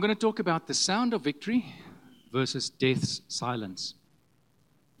I'm going to talk about the sound of victory versus death's silence.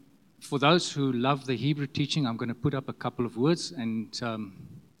 For those who love the Hebrew teaching, I'm going to put up a couple of words, and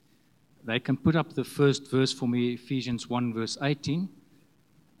they can put up the first verse for me, Ephesians 1, verse 18.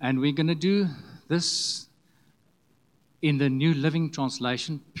 And we're going to do this in the New Living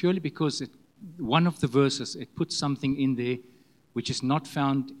Translation, purely because one of the verses, it puts something in there which is not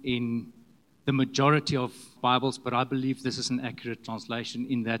found in the majority of Bibles, but I believe this is an accurate translation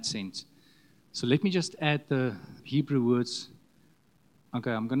in that sense. So let me just add the Hebrew words.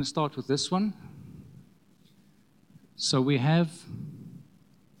 Okay, I'm going to start with this one. So we have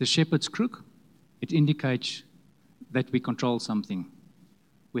the shepherd's crook. It indicates that we control something.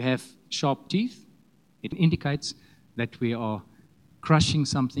 We have sharp teeth. It indicates that we are crushing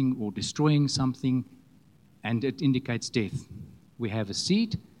something or destroying something, and it indicates death. We have a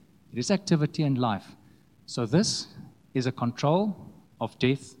seed. It is activity and life. So this is a control of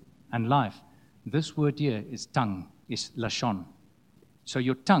death and life. This word here is tongue, is lashon. So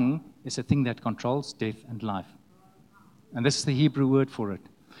your tongue is a thing that controls death and life. And this is the Hebrew word for it.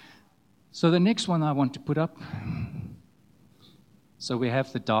 So the next one I want to put up. So we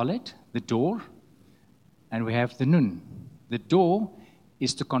have the dalet, the door, and we have the nun. The door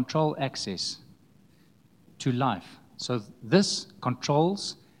is to control access to life. So this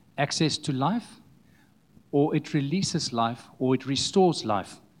controls access to life, or it releases life, or it restores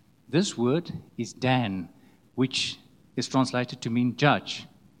life. This word is Dan, which is translated to mean judge.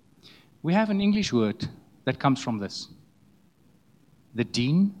 We have an English word that comes from this. The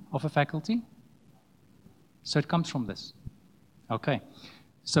dean of a faculty. So it comes from this. Okay.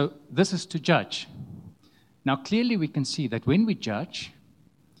 So this is to judge. Now clearly we can see that when we judge,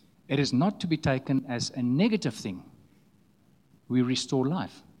 it is not to be taken as a negative thing. We restore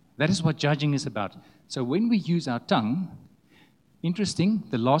life. That is what judging is about. So when we use our tongue, interesting,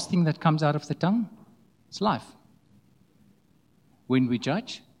 the last thing that comes out of the tongue is life. When we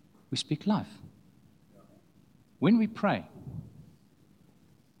judge, we speak life. When we pray,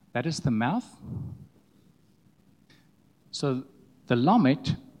 that is the mouth. So the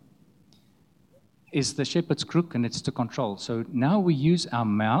lamet is the shepherd's crook, and it's to control. So now we use our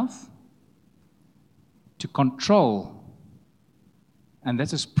mouth to control. And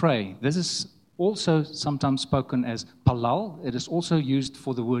that is pray. This is also sometimes spoken as palal. It is also used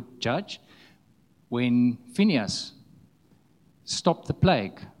for the word judge. When Phinehas stopped the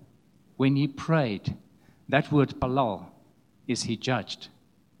plague, when he prayed, that word palal is he judged.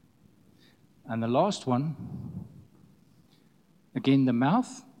 And the last one, again the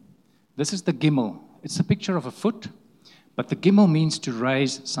mouth. This is the gimel. It's a picture of a foot, but the gimel means to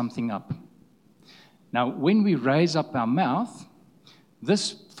raise something up. Now, when we raise up our mouth,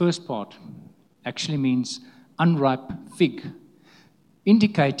 this first part actually means unripe fig,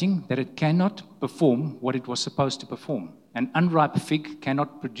 indicating that it cannot perform what it was supposed to perform. An unripe fig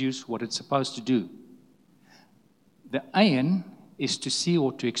cannot produce what it's supposed to do. The ayin is to see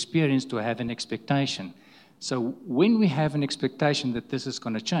or to experience, to have an expectation. So when we have an expectation that this is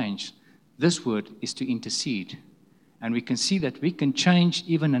going to change, this word is to intercede. And we can see that we can change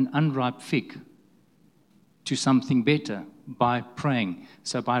even an unripe fig to something better by praying.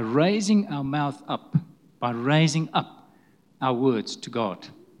 So by raising our mouth up, by raising up our words to God,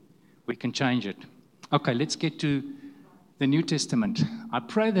 we can change it. Okay, let's get to the New Testament. I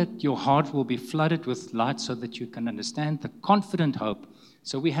pray that your heart will be flooded with light so that you can understand the confident hope.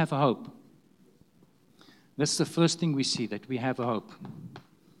 So we have a hope. That's the first thing we see, that we have a hope.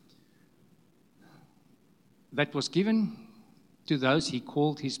 That was given to those he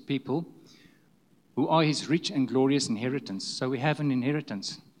called his people, who are his rich and glorious inheritance. So we have an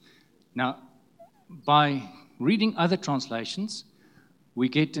inheritance. Now, by reading other translations, we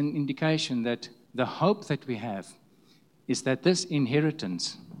get an indication that the hope that we have is that this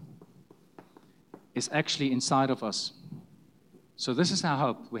inheritance is actually inside of us. So this is our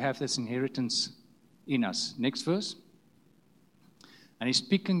hope. We have this inheritance in us. Next verse. And he's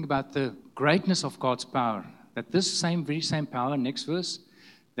speaking about the greatness of God's power. That this very same power, next verse,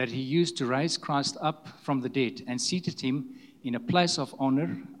 that he used to raise Christ up from the dead and seated him in a place of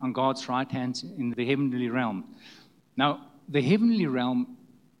honor on God's right hand in the heavenly realm. Now, the heavenly realm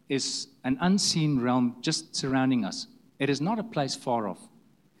is an unseen realm just surrounding us. It is not a place far off,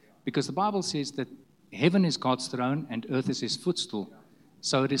 because the Bible says that heaven is God's throne and earth is his footstool.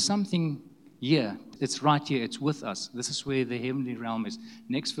 So it is something here. It's right here. It's with us. This is where the heavenly realm is.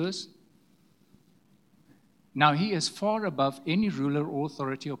 Next verse. Now he is far above any ruler or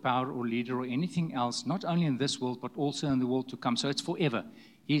authority or power or leader or anything else, not only in this world, but also in the world to come. So it's forever.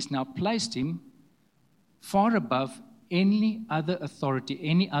 He's now placed him far above any other authority,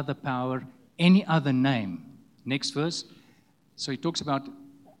 any other power, any other name. Next verse. So he talks about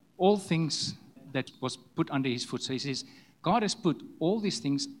all things that was put under his foot. So he says, God has put all these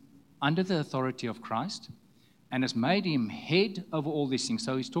things under the authority of Christ and has made him head over all these things.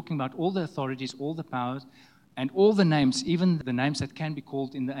 So he's talking about all the authorities, all the powers, and all the names, even the names that can be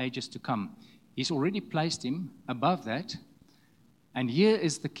called in the ages to come. He's already placed him above that. And here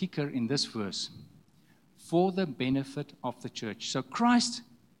is the kicker in this verse. For the benefit of the church. So Christ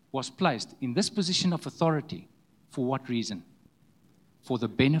was placed in this position of authority. For what reason? For the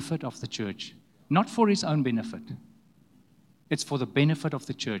benefit of the church. Not for his own benefit. It's for the benefit of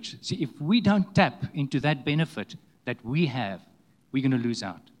the church. See, if we don't tap into that benefit that we have, we're going to lose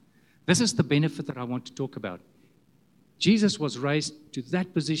out. This is the benefit that I want to talk about. Jesus was raised to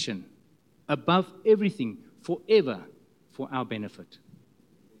that position above everything forever for our benefit.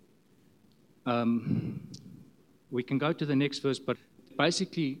 We can go to the next verse, but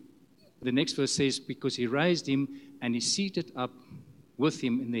basically the next verse says, because he raised him and he seated up with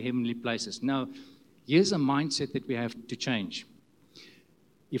him in the heavenly places. Now, here's a mindset that we have to change.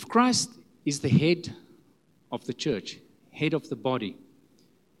 If Christ is the head of the church, head of the body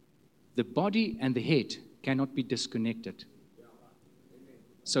and the head cannot be disconnected.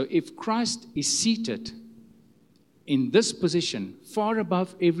 So if Christ is seated in this position, far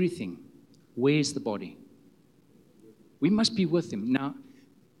above everything, where is the body? We must be with him. Now,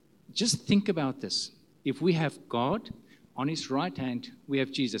 just think about this. If we have God on his right hand, we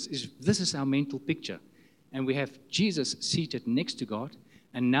have Jesus. This is our mental picture. And we have Jesus seated next to God,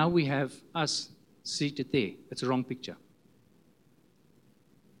 and now we have us seated there. That's a wrong picture.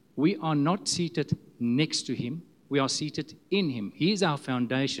 We are not seated next to him. We are seated in him. He is our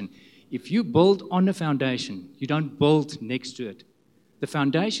foundation. If you build on a foundation, you don't build next to it. The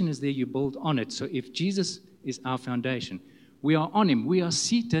foundation is there, you build on it. So if Jesus is our foundation, we are on him. We are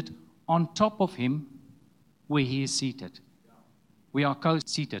seated on top of him where he is seated. We are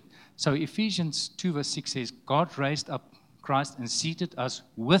co-seated. So Ephesians 2 verse 6 says, God raised up Christ and seated us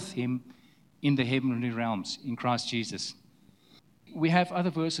with him in the heavenly realms in Christ Jesus. We have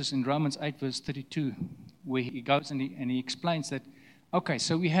other verses in Romans 8 verse 32 where he goes and he explains that, okay,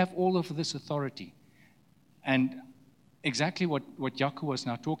 so we have all of this authority. And exactly what Jaco was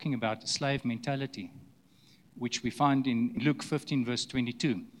now talking about, slave mentality, which we find in Luke 15 verse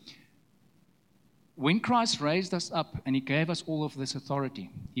 22. When Christ raised us up and he gave us all of this authority,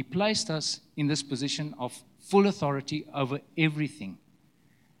 he placed us in this position of full authority over everything.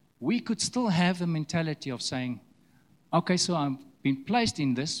 We could still have the mentality of saying, okay, so I've been placed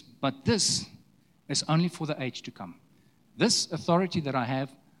in this, but this is only for the age to come. This authority that I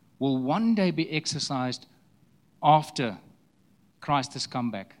have will one day be exercised after Christ has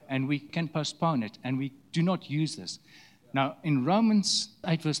come back, and we can postpone it, and we do not use this. Now, in Romans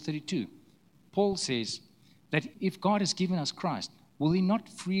 8 verse 32, Paul says that if God has given us Christ, will he not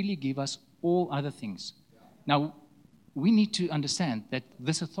freely give us all other things? Now, we need to understand that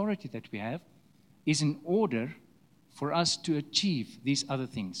this authority that we have is in order for us to achieve these other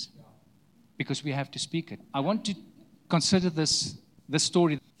things, because we have to speak it. I want to consider this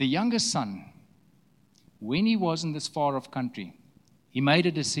story. The youngest son, when he was in this far-off country, he made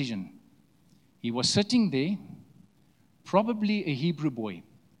a decision. He was sitting there, probably a Hebrew boy,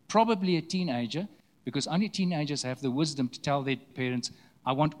 probably a teenager, because only teenagers have the wisdom to tell their parents,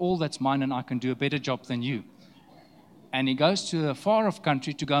 I want all that's mine and I can do a better job than you. And he goes to a far-off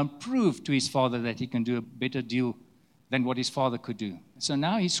country to go and prove to his father that he can do a better deal than what his father could do. So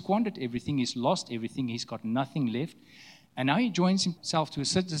now he's squandered everything, he's lost everything, he's got nothing left. And now he joins himself to a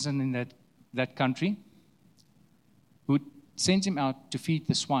citizen in that country who sends him out to feed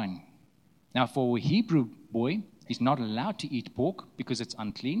the swine. Now for a Hebrew boy, he's not allowed to eat pork because it's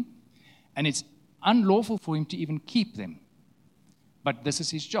unclean. And it's unlawful for him to even keep them. But this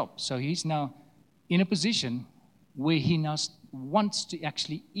is his job. So he's now in a position where he now wants to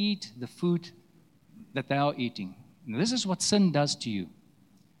actually eat the food that they are eating. And this is what sin does to you.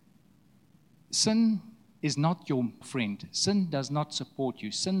 Sin is not your friend. Sin does not support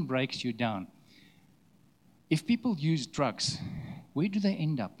you. Sin breaks you down. If people use drugs, where do they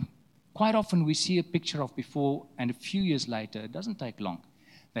end up? Quite often we see a picture of before, and a few years later, it doesn't take long.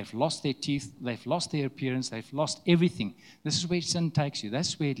 They've lost their teeth, they've lost their appearance, they've lost everything. This is where sin takes you.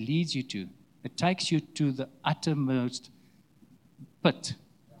 That's where it leads you to. It takes you to the uttermost pit.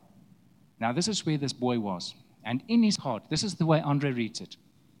 Now, this is where this boy was. And in his heart, this is the way Andre reads it.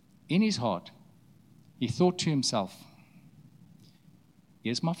 In his heart, he thought to himself,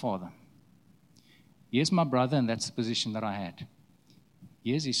 here's my father. Here's my brother, and that's the position that I had.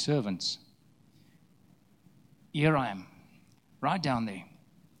 Here's his servants. here I am, right down there.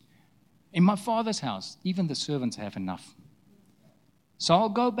 In my father's house, even the servants have enough. So I'll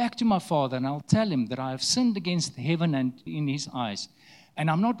go back to my father and I'll tell him that I have sinned against heaven and in his eyes, and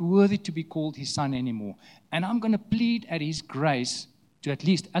I'm not worthy to be called his son anymore. And I'm going to plead at his grace to at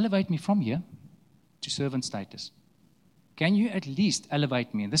least elevate me from here to servant status. Can you at least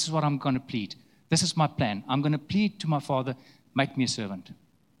elevate me? And this is what I'm going to plead. This is my plan. I'm going to plead to my father, make me a servant.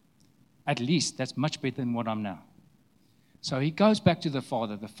 At least that's much better than what I'm now. So he goes back to the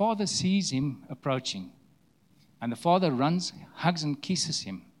father. The father sees him approaching. And the father runs, hugs and kisses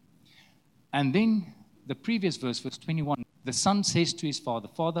him. And then the previous verse, verse 21, the son says to his father,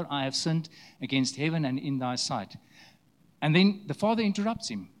 Father, I have sinned against heaven and in thy sight. And then the father interrupts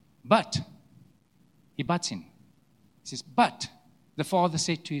him. But, he butts in. He says, but, the father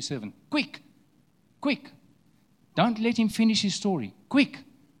said to his servant, quick, don't let him finish his story. Quick,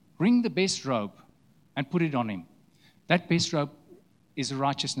 bring the best robe and put it on him. That best robe is the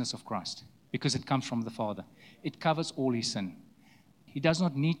righteousness of Christ because it comes from the Father. It covers all his sin. He does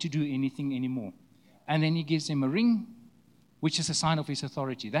not need to do anything anymore. And then he gives him a ring, which is a sign of his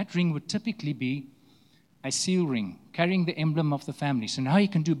authority. That ring would typically be a seal ring, carrying the emblem of the family. So now he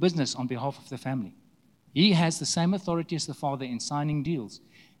can do business on behalf of the family. He has the same authority as the Father in signing deals,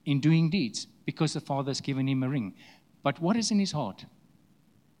 in doing deeds, because the Father has given him a ring. But what is in his heart?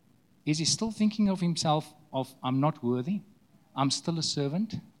 Is he still thinking of himself of, I'm not worthy, I'm still a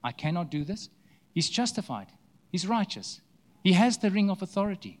servant, I cannot do this? He's justified. He's righteous. He has the ring of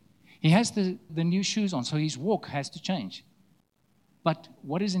authority. He has the new shoes on, so his walk has to change. But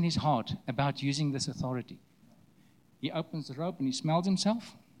what is in his heart about using this authority? He opens the robe and he smells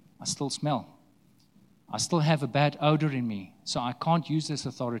himself. I still smell. I still have a bad odor in me, so I can't use this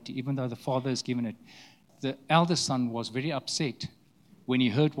authority, even though the Father has given it. The eldest son was very upset when he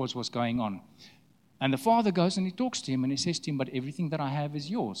heard what was going on. And the father goes and he talks to him and he says to him, but everything that I have is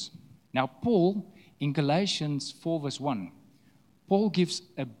yours. Now, Paul, in Galatians 4 verse 1, Paul gives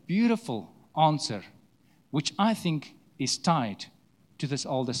a beautiful answer, which I think is tied to this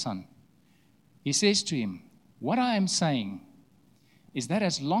older son. He says to him, what I am saying is that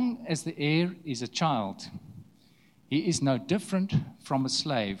as long as the heir is a child, he is no different from a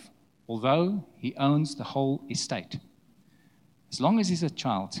slave, although he owns the whole estate. As long as he's a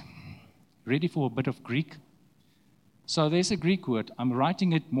child. Ready for a bit of Greek? So there's a Greek word. I'm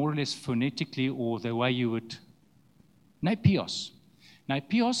writing it more or less phonetically or the way you would. Naipios.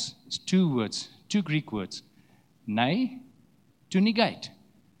 Naipios is two words, two Greek words. Nai, to negate.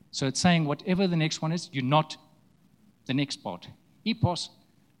 So it's saying whatever the next one is, you're not the next part. Epos,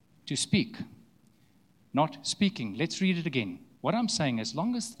 to speak. Not speaking. Let's read it again. What I'm saying, as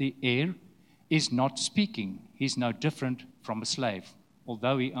long as the heir is not speaking, he's no different from a slave,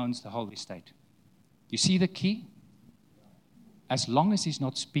 although he owns the whole estate. You see the key? As long as he's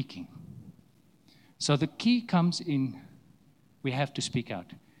not speaking. So the key comes in, we have to speak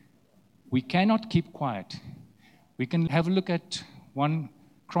out. We cannot keep quiet. We can have a look at 1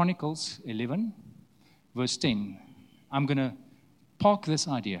 Chronicles 11, verse 10. I'm going to park this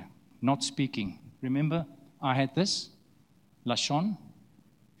idea, not speaking. Remember, I had this, Lashon.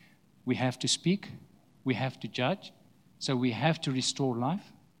 We have to speak. We have to judge. So we have to restore life.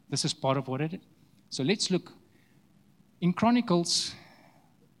 This is part of what it is. So let's look. In Chronicles,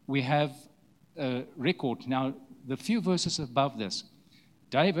 we have a record. Now, the few verses above this,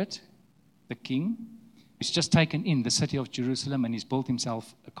 David, the king, is just taken in the city of Jerusalem and he's built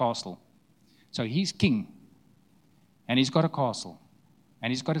himself a castle. So he's king, and he's got a castle,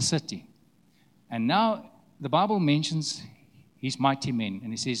 and he's got a city. And now the Bible mentions his mighty men,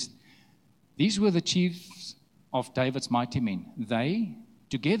 and he says, these were the chiefs of David's mighty men. They,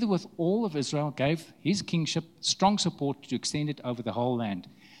 together with all of Israel, gave his kingship strong support to extend it over the whole land,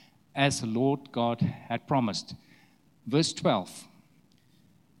 as the Lord God had promised. Verse 12.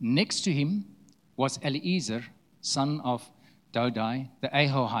 Next to him was Eliezer, son of Dodai, the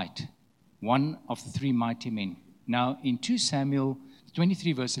Ahohite, one of the 3 mighty men. Now, in 2 Samuel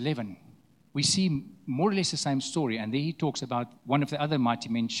 23, verse 11, we see more or less the same story, and there he talks about one of the other mighty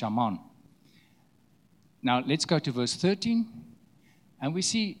men, Shaman. Now, let's go to verse 13, and we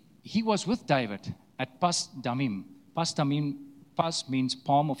see he was with David at Pas Damim. Pas means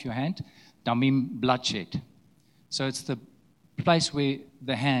palm of your hand, Damim, bloodshed. So it's the place where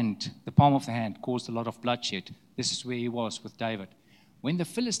the palm of the hand caused a lot of bloodshed. This is where he was with David. When the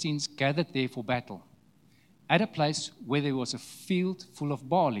Philistines gathered there for battle, at a place where there was a field full of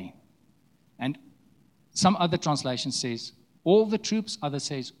barley. And some other translation says, all the troops, others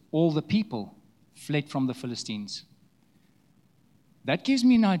says, all the people fled from the Philistines. That gives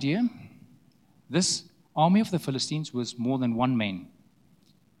me an idea. This army of the Philistines was more than one man,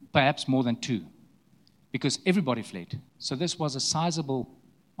 perhaps more than two, because everybody fled. So this was a sizable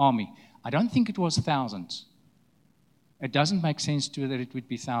army. I don't think it was thousands. It doesn't make sense to that it would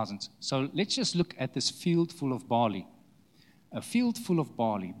be thousands. So let's just look at this field full of barley. A field full of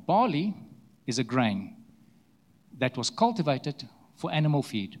barley. Barley is a grain that was cultivated for animal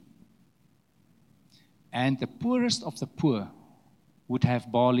feed. And the poorest of the poor would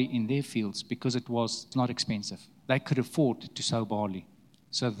have barley in their fields because it was not expensive. They could afford to sow barley.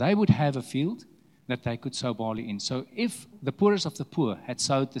 So they would have a field that they could sow barley in. So if the poorest of the poor had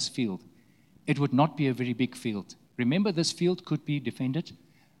sowed this field, it would not be a very big field. Remember, this field could be defended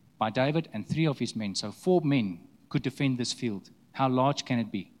by David and 3 of his men. So 4 men could defend this field. How large can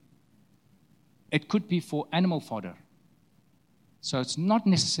it be? It could be for animal fodder. So it's not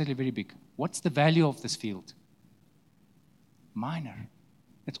necessarily very big. What's the value of this field? Minor.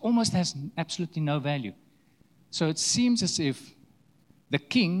 It almost has absolutely no value. So it seems as if the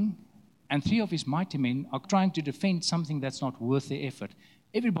king and 3 of his mighty men are trying to defend something that's not worth their effort.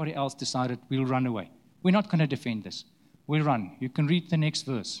 Everybody else decided, we'll run away. We're not going to defend this. We'll run. You can read the next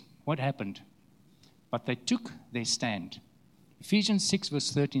verse. What happened? But they took their stand. Ephesians 6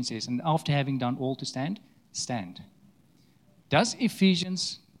 verse 13 says, and after having done all to stand, stand. Does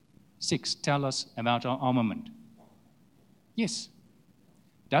Ephesians 6 tell us about our armament? Yes.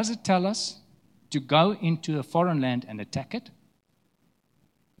 Does it tell us to go into a foreign land and attack it?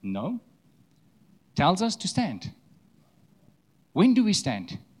 No. Tells us to stand. When do we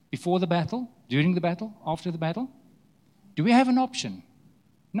stand? Before the battle? During the battle? After the battle? Do we have an option?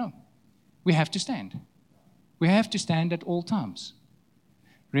 No. We have to stand. We have to stand at all times.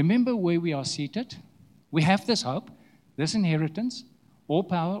 Remember where we are seated. We have this hope, this inheritance, all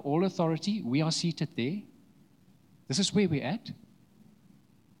power, all authority. We are seated there. This is where we're at.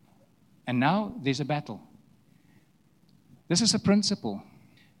 And now there's a battle. This is a principle.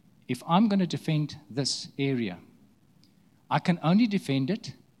 If I'm going to defend this area, I can only defend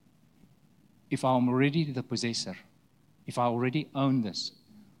it if I'm already the possessor, if I already own this.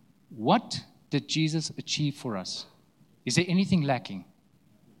 What did Jesus achieve for us? Is there anything lacking?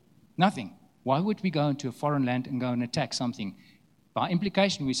 Nothing. Why would we go into a foreign land and go and attack something? By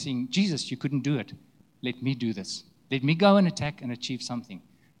implication, we're saying, Jesus, you couldn't do it. Let me do this. Let me go and attack and achieve something.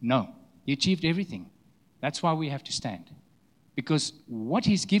 No, he achieved everything. That's why we have to stand. Because what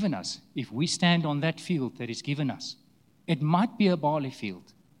he's given us, if we stand on that field that he's given us, it might be a barley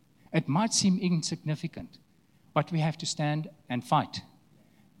field. It might seem insignificant, but we have to stand and fight.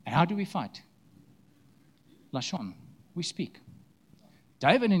 And how do we fight? Lashon, we speak.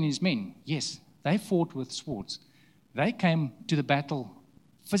 David and his men, yes, they fought with swords. They came to the battle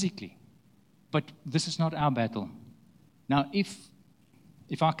physically, but this is not our battle. Now,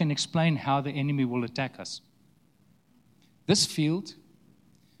 if I can explain how the enemy will attack us, this field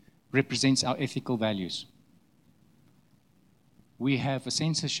represents our ethical values. We have a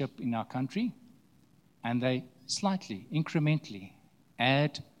censorship in our country, and they slightly, incrementally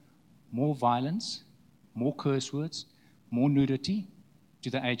add more violence, more curse words, more nudity to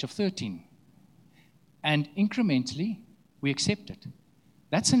the age of 13. And incrementally, we accept it.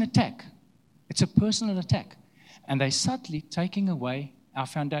 That's an attack. It's a personal attack. And they're subtly taking away our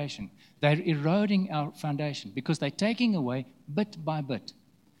foundation. They're eroding our foundation because they're taking away bit by bit.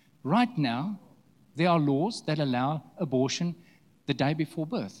 Right now, there are laws that allow abortion the day before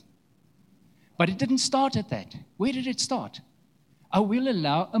birth. But it didn't start at that. Where did it start? I will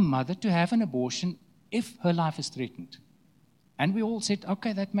allow a mother to have an abortion if her life is threatened. And we all said,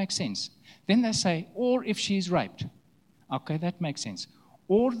 okay, that makes sense. Then they say, or if she is raped. Okay, that makes sense.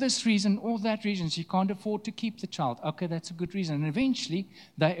 Or this reason, or that reason, she can't afford to keep the child. Okay, that's a good reason. And eventually,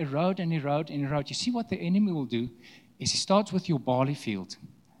 they erode and erode and erode. You see what the enemy will do is he starts with your barley field.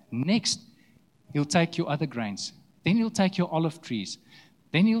 Next, he'll take your other grains. Then he'll take your olive trees.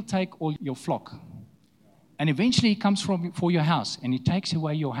 Then he'll take all your flock. And eventually he comes for your house, and he takes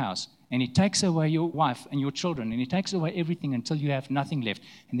away your house. And he takes away your wife and your children. And he takes away everything until you have nothing left.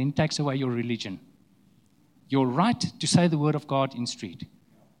 And then he takes away your religion. Your right to say the word of God in street.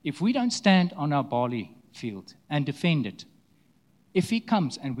 If we don't stand on our barley field and defend it, if he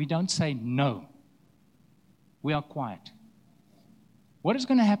comes and we don't say no, we are quiet. What is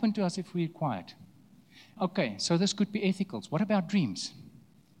going to happen to us if we're quiet? Okay, so this could be ethicals. What about dreams?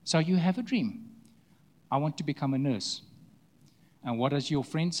 So you have a dream. I want to become a nurse. And what does your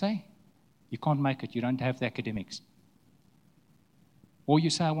friend say? You can't make it. You don't have the academics. Or you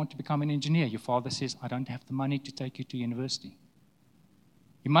say, I want to become an engineer. Your father says, I don't have the money to take you to university.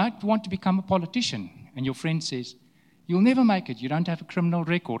 You might want to become a politician, and your friend says, you'll never make it. You don't have a criminal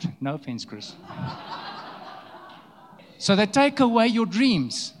record. No offense, Chris. So they take away your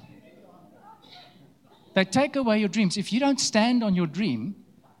dreams. They take away your dreams. If you don't stand on your dream,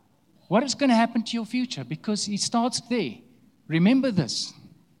 what is going to happen to your future? Because it starts there. Remember this.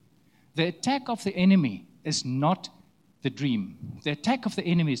 The attack of the enemy is not the dream. The attack of the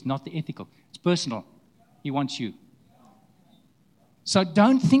enemy is not the ethical. It's personal. He wants you. So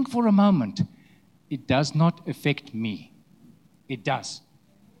don't think for a moment, it does not affect me. It does.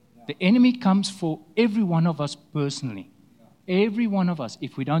 The enemy comes for every one of us personally. Every one of us.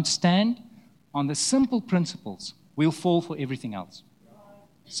 If we don't stand on the simple principles, we'll fall for everything else.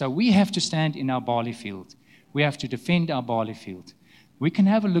 So we have to stand in our barley field. We have to defend our barley field. We can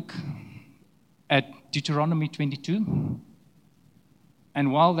have a look at Deuteronomy 22.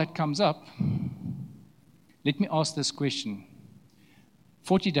 And while that comes up, let me ask this question.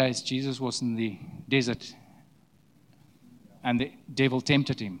 40 days Jesus was in the desert and the devil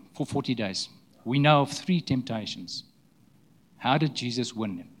tempted him for 40 days. We know of 3 temptations. How did Jesus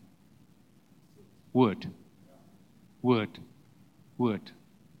win? Word. Word. Word.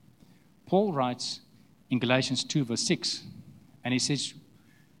 Paul writes in Galatians 2 verse 6, and he says,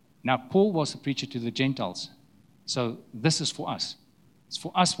 now Paul was a preacher to the Gentiles, so this is for us. It's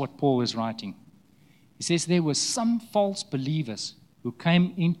for us what Paul is writing. He says there were some false believers who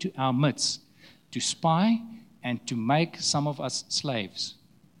came into our midst to spy and to make some of us slaves.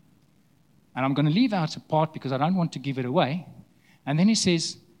 And I'm going to leave out a part because I don't want to give it away. And then he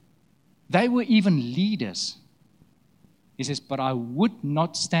says, they were even leaders. He says, but I would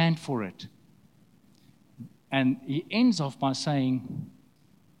not stand for it. And he ends off by saying,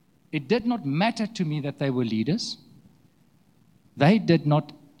 it did not matter to me that they were leaders. They did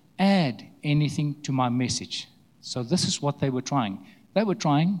not add anything to my message. So this is what they were trying. They were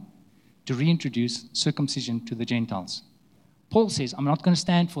trying to reintroduce circumcision to the Gentiles. Paul says, I'm not going to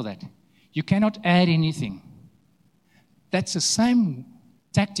stand for that. You cannot add anything. That's the same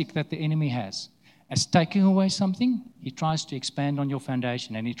tactic that the enemy has. As taking away something, he tries to expand on your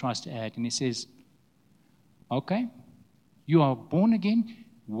foundation and he tries to add. And he says, okay, you are born again.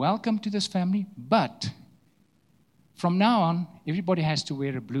 Welcome to this family. But from now on, everybody has to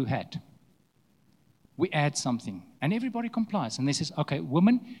wear a blue hat. We add something. And everybody complies. And they says, okay,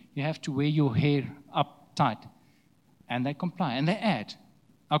 women, you have to wear your hair up tight. And they comply. And they add.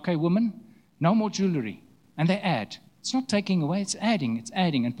 Okay, women, no more jewelry. And they add. It's not taking away, it's adding, it's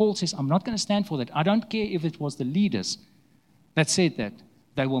adding. And Paul says, I'm not going to stand for that. I don't care if it was the leaders that said that.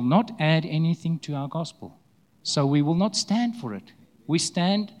 They will not add anything to our gospel. So we will not stand for it. We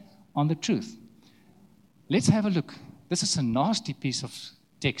stand on the truth. Let's have a look. This is a nasty piece of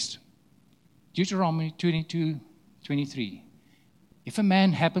text. Deuteronomy 22:23. If a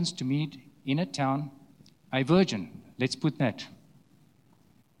man happens to meet in a town a virgin, let's put that,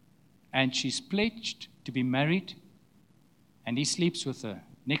 and she's pledged to be married, and he sleeps with her.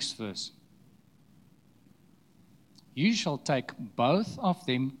 Next verse. You shall take both of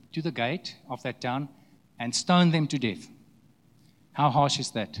them to the gate of that town and stone them to death. How harsh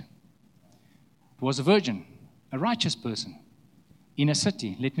is that? It was a virgin, a righteous person, in a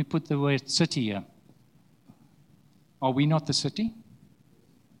city. Let me put the word city here. Are we not the city?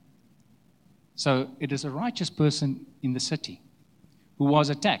 So it is a righteous person in the city who was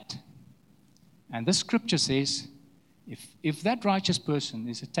attacked. And this scripture says, if that righteous person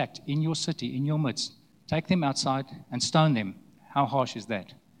is attacked in your city, in your midst, take them outside and stone them. How harsh is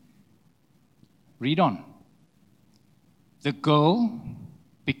that? Read on. The girl,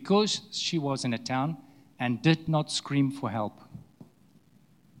 because she was in a town and did not scream for help.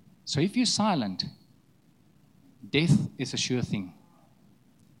 So if you're silent, death is a sure thing.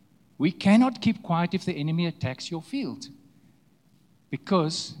 We cannot keep quiet if the enemy attacks your field,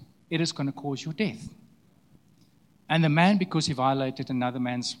 because it is going to cause your death. And the man, because he violated another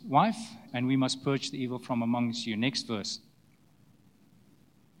man's wife, and we must purge the evil from amongst you. Next verse.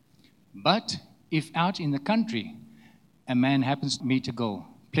 But if out in the country a man happens to meet a girl,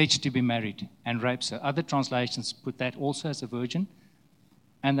 pledged to be married, and rapes her. Other translations put that also as a virgin,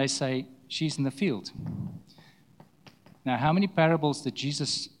 and they say she's in the field. Now, how many parables did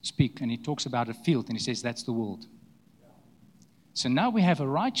Jesus speak? And he talks about a field, and he says that's the world. So now we have a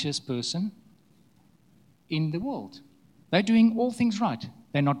righteous person in the world. They're doing all things right.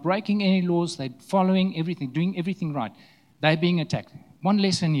 They're not breaking any laws. They're following everything, doing everything right. They're being attacked. One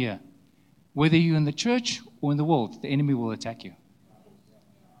lesson here. Whether you're in the church or in the world, the enemy will attack you.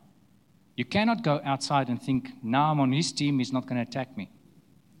 You cannot go outside and think, now I'm on his team, he's not going to attack me.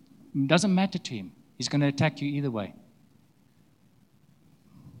 It doesn't matter to him. He's going to attack you either way.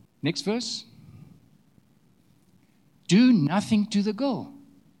 Next verse. Do nothing to the girl.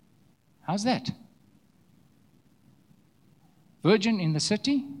 How's that? Virgin in the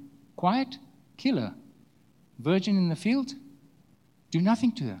city, quiet, kill her. Virgin in the field, do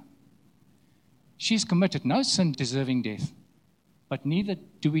nothing to her. She's committed no sin deserving death, but neither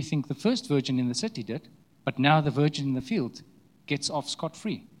do we think the first virgin in the city did, but now the virgin in the field gets off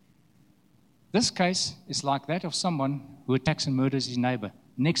scot-free. This case is like that of someone who attacks and murders his neighbor.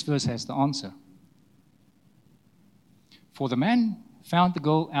 Next verse has the answer. For the man found the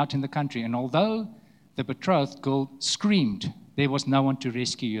girl out in the country, and although the betrothed girl screamed, there was no one to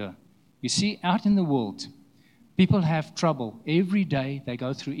rescue her. You see, out in the world, people have trouble. Every day they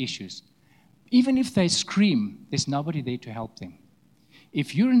go through issues. Even if they scream, there's nobody there to help them.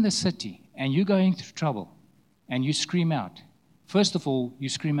 If you're in the city and you're going through trouble and you scream out, first of all, you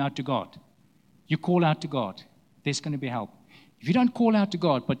scream out to God. You call out to God. There's going to be help. If you don't call out to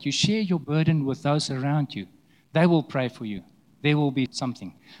God, but you share your burden with those around you, they will pray for you. There will be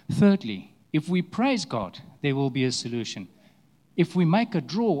something. Thirdly, if we praise God, there will be a solution. If we make a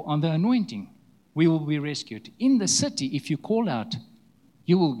draw on the anointing, we will be rescued. In the city, if you call out,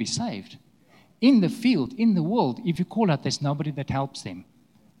 you will be saved. In the field, in the world, if you call out, there's nobody that helps them.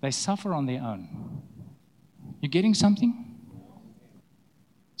 They suffer on their own. You getting something?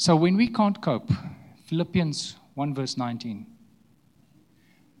 So when we can't cope, Philippians 1 verse 19,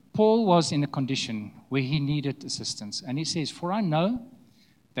 Paul was in a condition where he needed assistance. And he says, for I know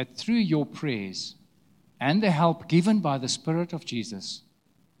that through your prayers and the help given by the Spirit of Jesus,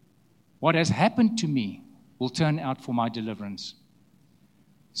 what has happened to me will turn out for my deliverance.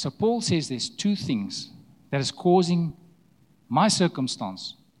 So Paul says there's two things that is causing my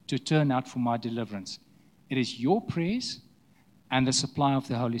circumstance to turn out for my deliverance. It is your prayers and the supply of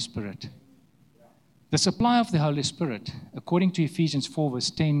the Holy Spirit. The supply of the Holy Spirit, according to Ephesians 4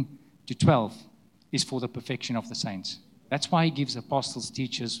 verse 10 to 12, is for the perfection of the saints. That's why he gives apostles,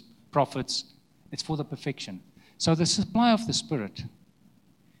 teachers, prophets. It's for the perfection. So the supply of the Spirit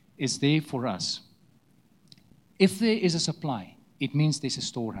is there for us. If there is a supply, it means there's a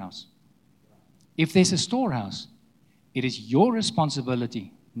storehouse. If there's a storehouse, it is your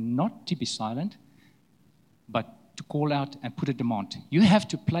responsibility not to be silent, but to call out and put a demand. You have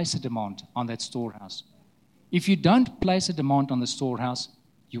to place a demand on that storehouse. If you don't place a demand on the storehouse,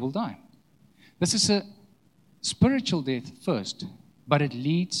 you will die. This is a spiritual death first, but it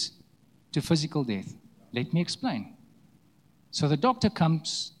leads to physical death. Let me explain. So the doctor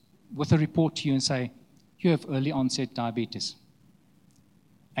comes with a report to you and say, you have early onset diabetes.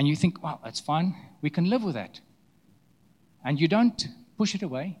 And you think, well, that's fine. We can live with that. And you don't push it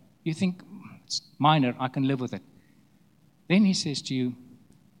away. You think, it's minor. I can live with it. Then he says to you,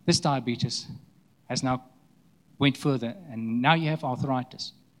 this diabetes has now went further, and now you have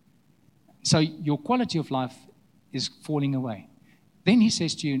arthritis. So your quality of life is falling away. Then he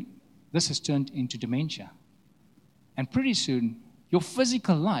says to you, this has turned into dementia. And pretty soon, your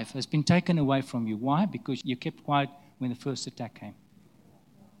physical life has been taken away from you. Why? Because you kept quiet when the first attack came.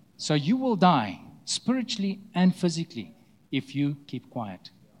 So you will die spiritually and physically if you keep quiet.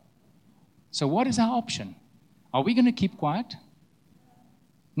 So what is our option? Are we going to keep quiet?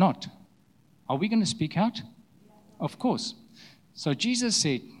 Not. Are we going to speak out? Of course. So Jesus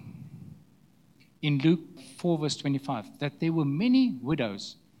said in Luke 4 verse 25 that there were many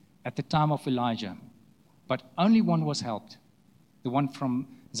widows at the time of Elijah, but only one was helped, the one from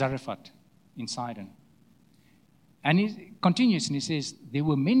Zarephath in Sidon. And he continues and he says, there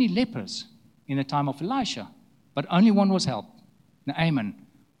were many lepers in the time of Elisha, but only one was helped, Naaman.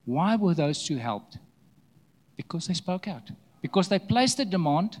 Why were those two helped? Because they spoke out. Because they placed a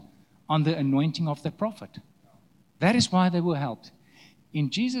demand on the anointing of the prophet. That is why they were helped. In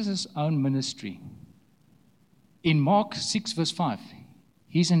Jesus' own ministry, in Mark 6 verse 5,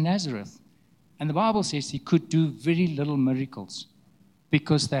 he's in Nazareth. And the Bible says he could do very little miracles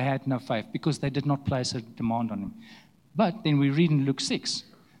because they had no faith, because they did not place a demand on him. But then we read in Luke 6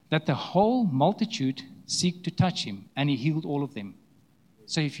 that the whole multitude seek to touch him, and he healed all of them.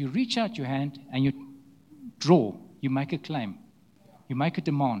 So if you reach out your hand and you draw, you make a claim, you make a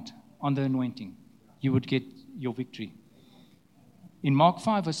demand on the anointing, you would get your victory. In Mark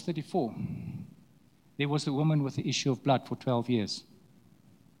 5 verse 34, there was a woman with the issue of blood for 12 years.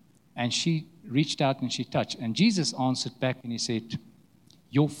 And she reached out and she touched. And Jesus answered back and he said,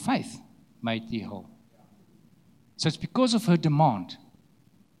 your faith made thee whole. So it's because of her demand.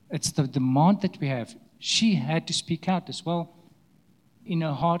 It's the demand that we have. She had to speak out as well in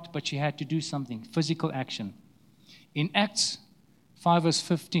her heart, but she had to do something, physical action. In Acts 5 verse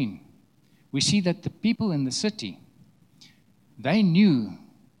 15, we see that the people in the city, they knew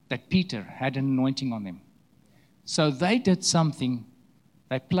that Peter had an anointing on them. So they did something.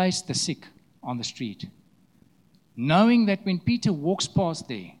 They placed the sick on the street. knowing that when Peter walks past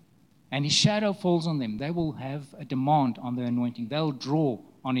there and his shadow falls on them, they will have a demand on the anointing. They'll draw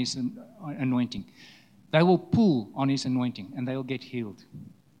on his anointing. They will pull on his anointing, and they'll get healed.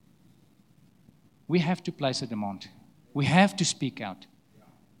 We have to place a demand. We have to speak out.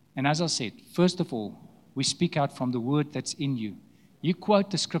 And as I said, first of all, we speak out from the word that's in you. You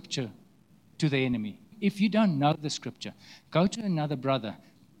quote the scripture to the enemy. If you don't know the scripture, go to another brother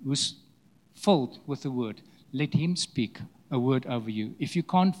who's filled with the word. Let him speak a word over you. If you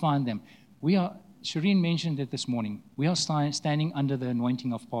can't find them, Shireen mentioned it this morning, we are standing under the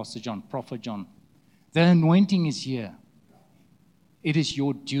anointing of Pastor John, Prophet John. The anointing is here. It is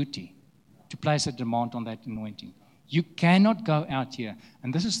your duty to place a demand on that anointing. You cannot go out here.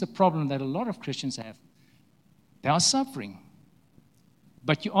 And this is the problem that a lot of Christians have. They are suffering.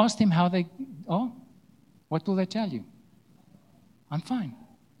 But you ask them how they are, what will they tell you? I'm fine.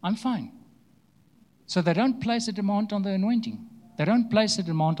 I'm fine. So they don't place a demand on the anointing. They don't place a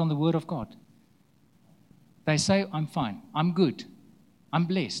demand on the word of God. They say, I'm fine. I'm good. I'm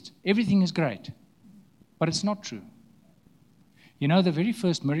blessed. Everything is great. But it's not true. You know, the very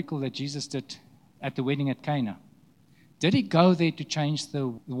first miracle that Jesus did at the wedding at Cana, did he go there to change the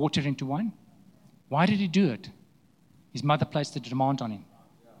water into wine? Why did he do it? His mother placed a demand on him.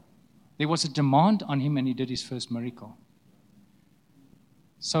 There was a demand on him, and he did his first miracle.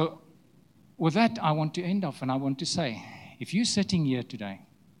 So, with that, I want to end off, and I want to say, if you're sitting here today,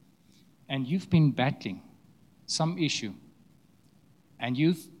 and you've been battling some issue, and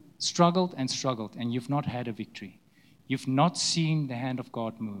you've struggled, and you've not had a victory, you've not seen the hand of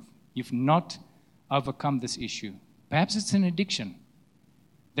God move, you've not overcome this issue, perhaps it's an addiction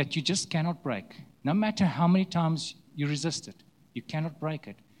that you just cannot break. No matter how many times you resist it, you cannot break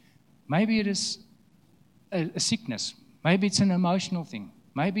it. Maybe it is a sickness. Maybe it's an emotional thing.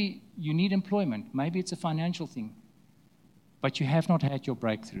 Maybe you need employment. Maybe it's a financial thing. But you have not had your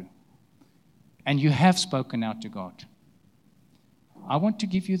breakthrough. And you have spoken out to God. I want to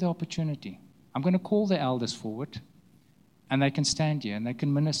give you the opportunity. I'm going to call the elders forward, and they can stand here and they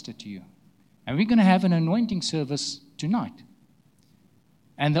can minister to you. And we're going to have an anointing service tonight.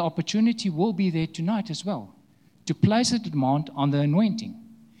 And the opportunity will be there tonight as well to place a demand on the anointing.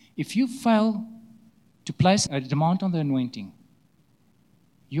 If you fail to place a demand on the anointing,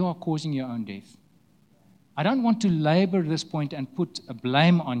 you are causing your own death. I don't want to labor this point and put a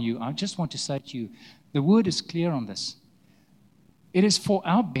blame on you. I just want to say to you, the word is clear on this. It is for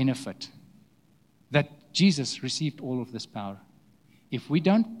our benefit that Jesus received all of this power. If we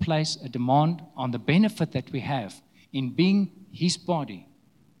don't place a demand on the benefit that we have in being his body,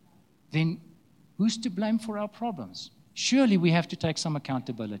 then who's to blame for our problems? Surely we have to take some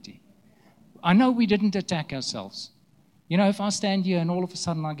accountability. I know we didn't attack ourselves. You know, if I stand here and all of a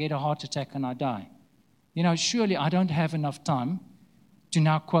sudden I get a heart attack and I die, you know, surely I don't have enough time to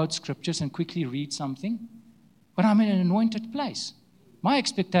now quote scriptures and quickly read something, but I'm in an anointed place. My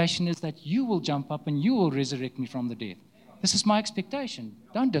expectation is that you will jump up and you will resurrect me from the dead. This is my expectation.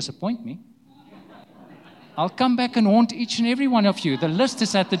 Don't disappoint me. I'll come back and haunt each and every one of you. The list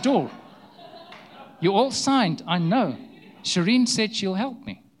is at the door. You all signed, I know. Shireen said she'll help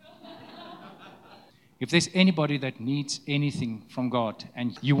me. If there's anybody that needs anything from God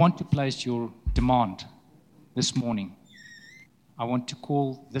and you want to place your demand this morning, I want to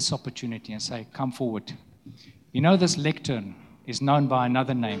call this opportunity and say, come forward. You know, this lectern is known by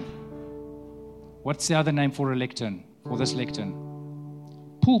another name. What's the other name for a lectern, for this lectern?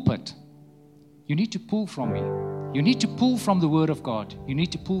 Pulpit. You need to pull from me. You need to pull from the Word of God. You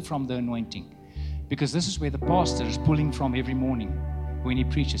need to pull from the anointing. Because this is where the pastor is pulling from every morning when he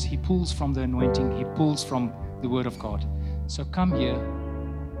preaches. He pulls from the anointing. He pulls from the Word of God. So come here.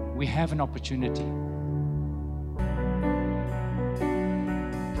 We have an opportunity.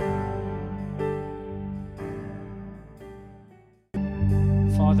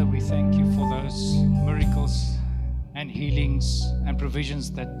 Father, we thank you for those miracles and healings and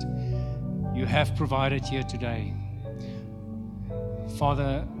provisions that you have provided here today.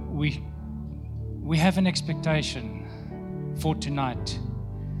 Father, we have an expectation for tonight.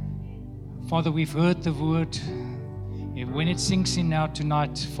 Father, we've heard the word. When it sinks in now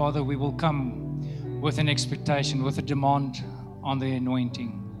tonight, Father, we will come with an expectation, with a demand on the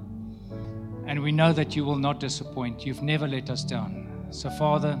anointing. And we know that you will not disappoint. You've never let us down. So,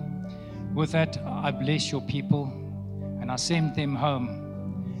 Father, with that, I bless your people and I send them home.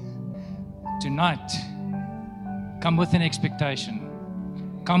 Tonight, come with an expectation.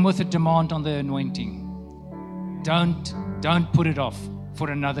 Come with a demand on the anointing. Don't put it off for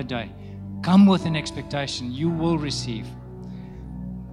another day. Come with an expectation. You will receive.